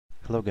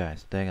Hello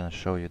guys, today I'm gonna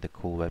show you the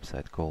cool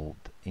website called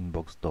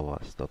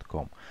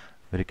InboxDollars.com,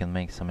 where you can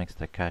make some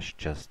extra cash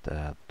just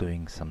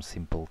doing some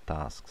simple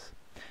tasks.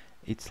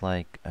 It's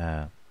like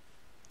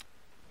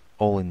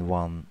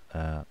all-in-one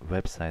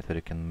website where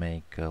you can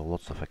make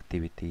lots of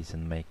activities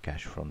and make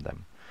cash from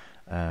them.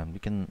 You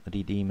can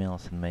read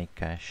emails and make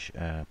cash,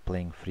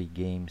 playing free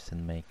games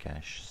and make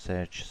cash,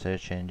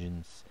 search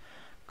engines,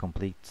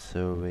 complete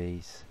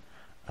surveys.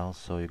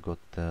 Also you got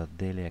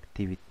daily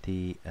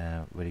activity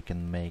where you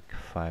can make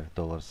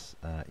 $5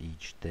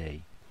 each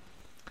day.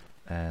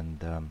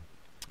 And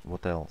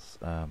what else?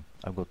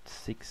 I've got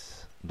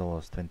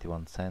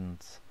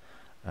 $6.21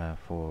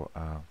 for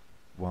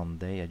one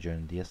day. I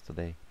joined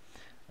yesterday,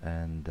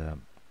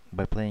 and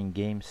by playing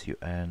games you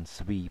earn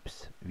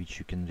sweeps which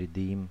you can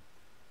redeem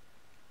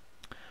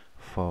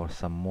for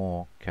some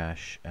more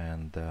cash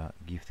and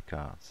gift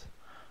cards.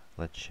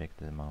 Let's check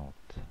them out.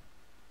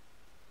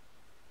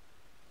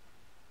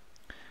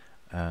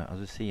 As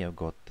you see, I've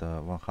got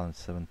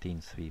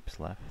 117 sweeps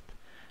left,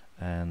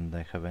 and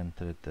I have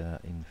entered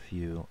in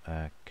few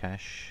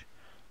cash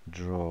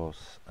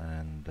draws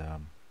and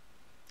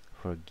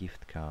for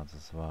gift cards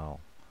as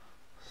well.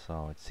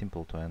 So it's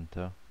simple to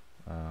enter.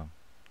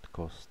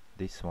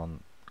 This one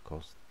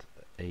cost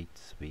 8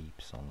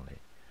 sweeps only.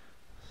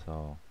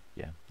 So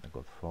yeah, I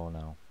got 4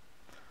 now.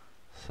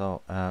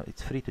 So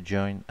it's free to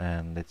join,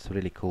 and it's a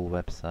really cool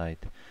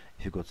website.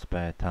 If you got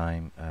spare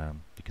time,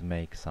 you can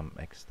make some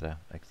extra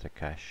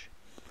cash.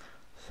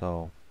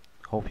 So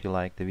hope you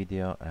like the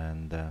video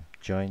and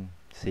join.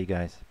 See you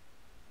guys.